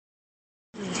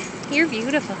You're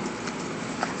beautiful.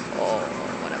 Oh,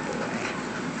 what a boy.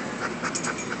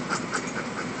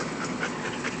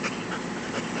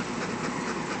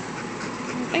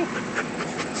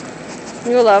 Okay.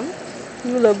 You love?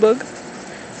 You love bug?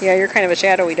 Yeah, you're kind of a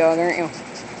shadowy dog, aren't you?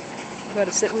 You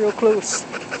gotta sit real close.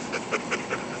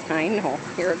 I know.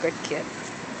 You're a good kid.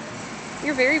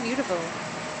 You're very beautiful.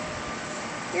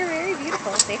 You're very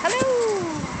beautiful. Say hello.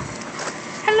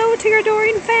 Hello to your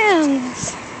adoring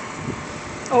fans.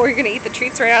 Oh, you're gonna eat the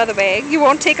treats right out of the bag? You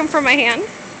won't take them from my hand?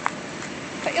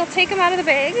 But you'll take them out of the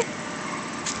bag?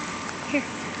 Here.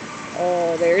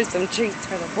 Oh, there's some treats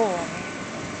for the boy.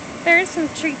 There's some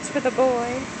treats for the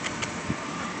boy.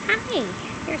 Hi.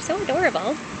 You're so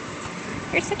adorable.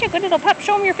 You're such a good little pup.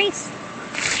 Show them your face.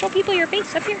 Show people your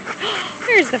face up here.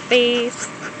 There's the face.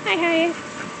 Hi, hi.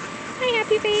 Hi,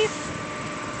 happy face.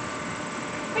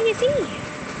 What do you see?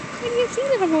 What do you see,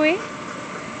 little boy?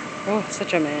 Oh,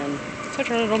 such a man. Such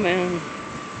a little man.